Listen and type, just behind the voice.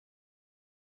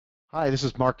Hi, this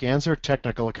is Mark Ganser,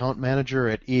 Technical Account Manager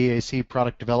at EAC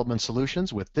Product Development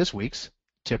Solutions with this week's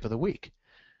Tip of the Week.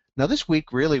 Now this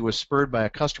week really was spurred by a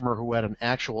customer who had an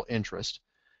actual interest.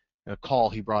 A call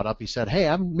he brought up, he said, hey,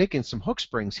 I'm making some hook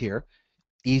springs here.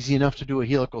 Easy enough to do a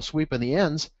helical sweep in the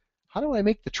ends. How do I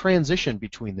make the transition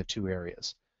between the two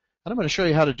areas? And I'm going to show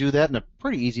you how to do that in a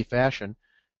pretty easy fashion.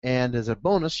 And as a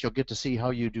bonus, you'll get to see how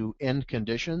you do end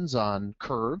conditions on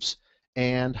curves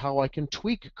and how I can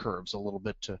tweak curves a little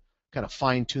bit to kind of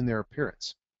fine-tune their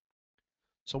appearance.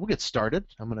 So we'll get started.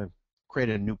 I'm going to create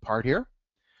a new part here.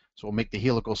 So we'll make the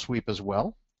helical sweep as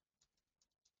well.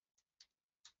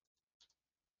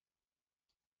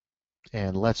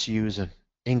 And let's use an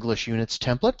English units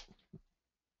template.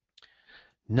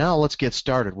 Now let's get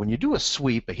started. When you do a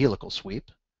sweep, a helical sweep,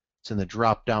 it's in the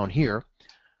drop down here,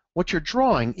 what you're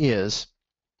drawing is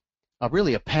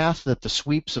really a path that the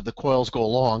sweeps of the coils go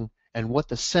along and what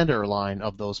the center line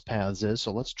of those paths is.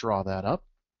 So let's draw that up.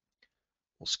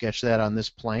 We'll sketch that on this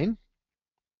plane.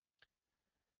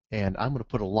 And I'm going to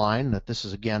put a line that this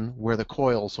is, again, where the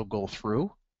coils will go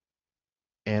through.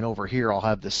 And over here, I'll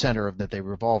have the center of that they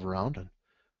revolve around. And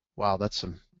wow, that's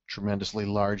some tremendously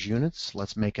large units.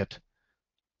 Let's make it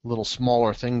a little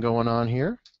smaller thing going on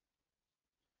here.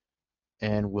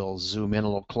 And we'll zoom in a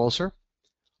little closer.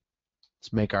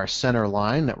 Let's make our center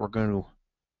line that we're going to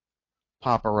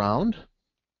pop around.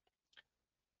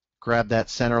 Grab that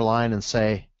center line and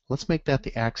say, let's make that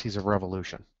the axis of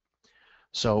revolution.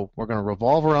 So we're going to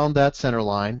revolve around that center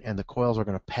line, and the coils are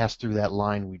going to pass through that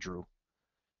line we drew.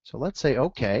 So let's say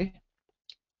OK.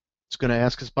 It's going to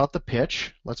ask us about the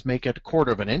pitch. Let's make it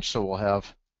 1/4 of an inch, so we'll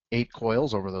have 8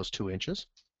 coils over those 2 inches.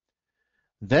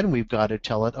 Then we've got to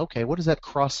tell it, OK, what does that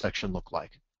cross-section look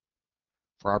like?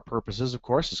 For our purposes, of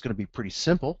course, it's going to be pretty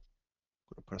simple.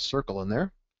 I'm going to put a circle in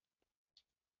there.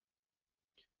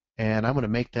 And I'm going to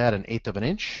make that 1/8 of an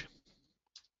inch.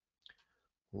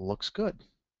 Looks good.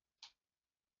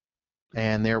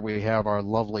 And there we have our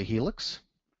lovely helix.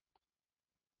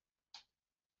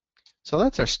 So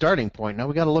that's our starting point. Now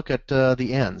we got to look at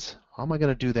the ends. How am I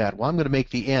going to do that? Well, I'm going to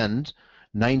make the end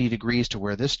 90 degrees to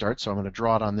where this starts, so I'm going to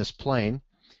draw it on this plane.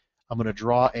 I'm going to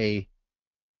draw a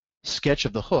sketch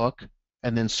of the hook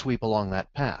and then sweep along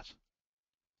that path.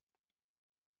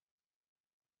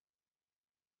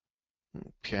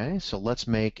 Okay, so let's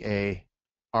make a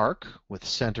arc with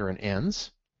center and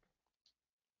ends.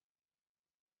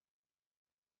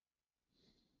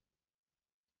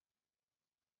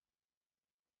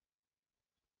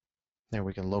 There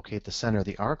we can locate the center of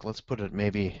the arc. Let's put it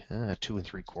maybe 2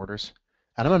 3/4.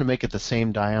 And I'm going to make it the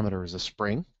same diameter as a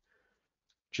spring.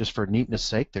 Just for neatness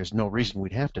sake, there's no reason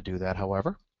we'd have to do that,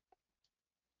 however.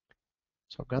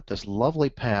 So I've got this lovely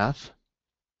path.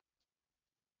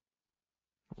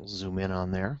 We'll zoom in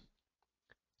on there,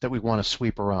 that we want to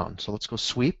sweep around. So let's go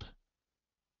sweep.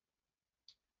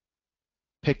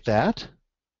 Pick that.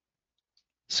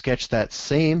 Sketch that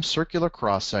same circular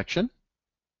cross-section.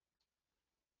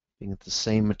 Being it's the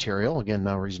same material. Again,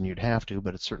 no reason you'd have to,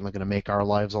 but it's certainly going to make our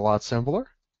lives a lot simpler.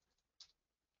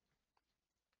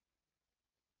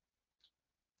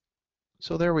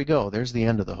 So there we go. There's the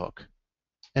end of the hook.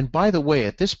 And by the way,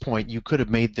 at this point, you could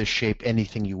have made this shape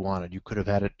anything you wanted. You could have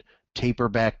had it taper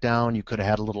back down. You could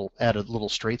have had added a little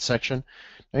straight section.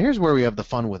 Now here's where we have the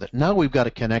fun with it. Now we've got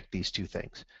to connect these two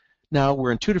things. Now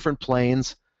we're in 2 different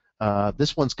planes.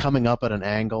 This one's coming up at an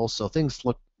angle, so things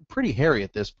look pretty hairy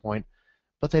at this point,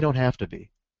 but they don't have to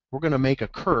be. We're going to make a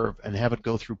curve and have it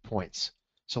go through points.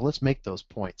 So let's make those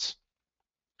points.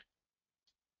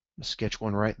 Sketch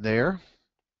one right there.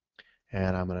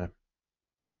 And I'm going to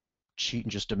cheat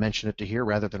and just dimension it to here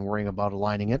rather than worrying about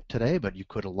aligning it today, but you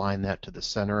could align that to the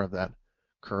center of that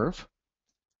curve.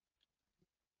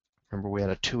 Remember, we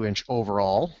had a 2-inch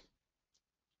overall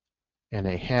and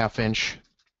a 1/2 inch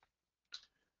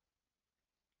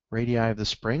radii of the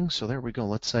spring. So there we go.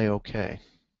 Let's say OK.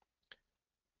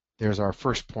 There's our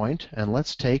first point, and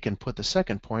let's take and put the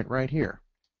second point right here.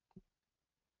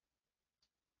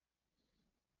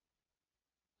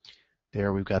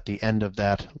 There we've got the end of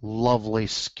that lovely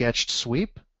sketched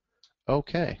sweep.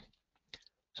 OK.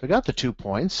 So I got the 2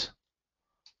 points.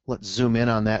 Let's zoom in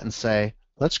on that and say,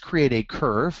 let's create a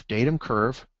curve, datum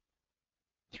curve,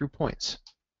 through points.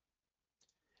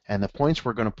 And the points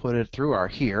we're going to put it through are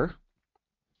here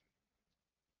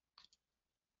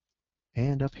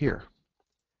and up here.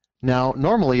 Now,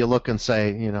 normally you look and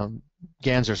say, you know,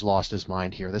 Ganser's lost his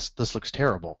mind here. This looks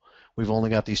terrible. We've only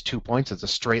got these 2 points. It's a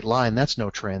straight line. That's no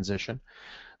transition.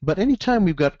 But anytime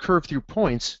we've got curve through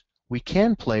points, we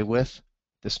can play with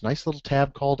this nice little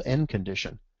tab called end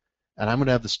condition. And I'm going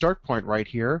to have the start point right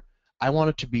here. I want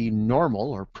it to be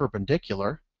normal or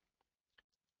perpendicular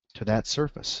to that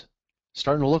surface.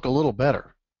 Starting to look a little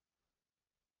better.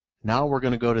 Now we're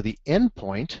going to go to the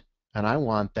endpoint, and I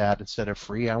want that, instead of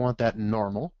free, I want that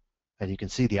normal. And you can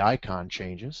see the icon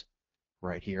changes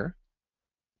right here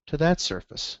to that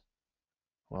surface.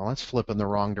 Well, that's flipping the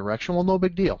wrong direction. Well, no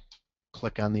big deal.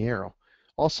 Click on the arrow.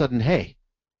 All of a sudden, hey,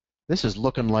 this is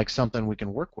looking like something we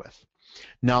can work with.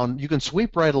 Now, you can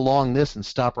sweep right along this and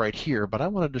stop right here, but I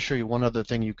wanted to show you one other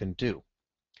thing you can do.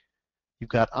 You've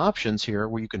got options here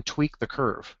where you can tweak the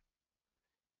curve.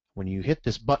 When you hit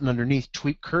this button underneath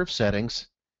Tweak Curve Settings,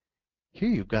 here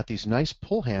you've got these nice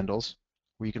pull handles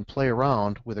where you can play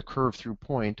around with a curve through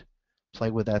point,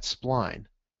 play with that spline,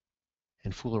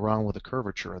 and fool around with the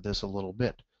curvature of this a little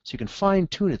bit. So you can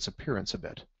fine-tune its appearance a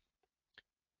bit.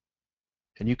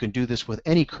 And you can do this with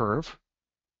any curve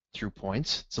through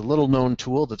points. It's a little known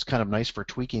tool that's kind of nice for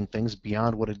tweaking things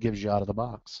beyond what it gives you out of the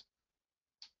box.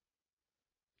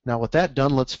 Now with that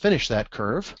done, let's finish that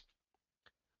curve.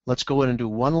 Let's go in and do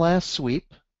one last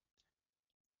sweep.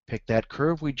 Pick that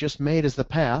curve we just made as the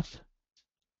path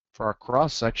for our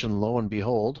cross section. Lo and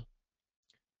behold,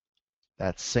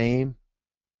 that same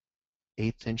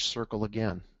 1/8 inch circle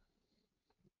again.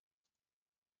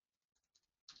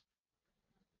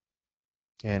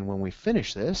 And when we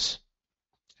finish this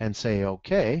and say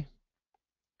OK,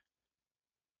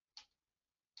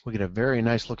 we get a very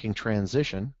nice looking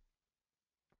transition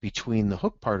between the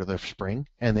hook part of the spring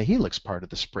and the helix part of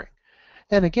the spring.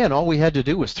 And again, all we had to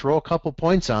do was throw a couple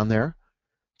points on there,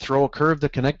 throw a curve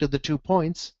that connected the 2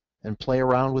 points, and play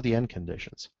around with the end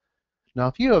conditions. Now,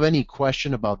 if you have any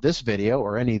question about this video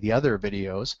or any of the other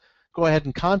videos, go ahead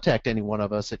and contact any one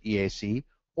of us at EAC,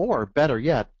 or better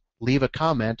yet, leave a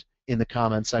comment in the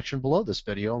comment section below this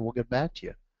video and we'll get back to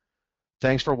you.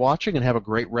 Thanks for watching and have a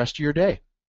great rest of your day.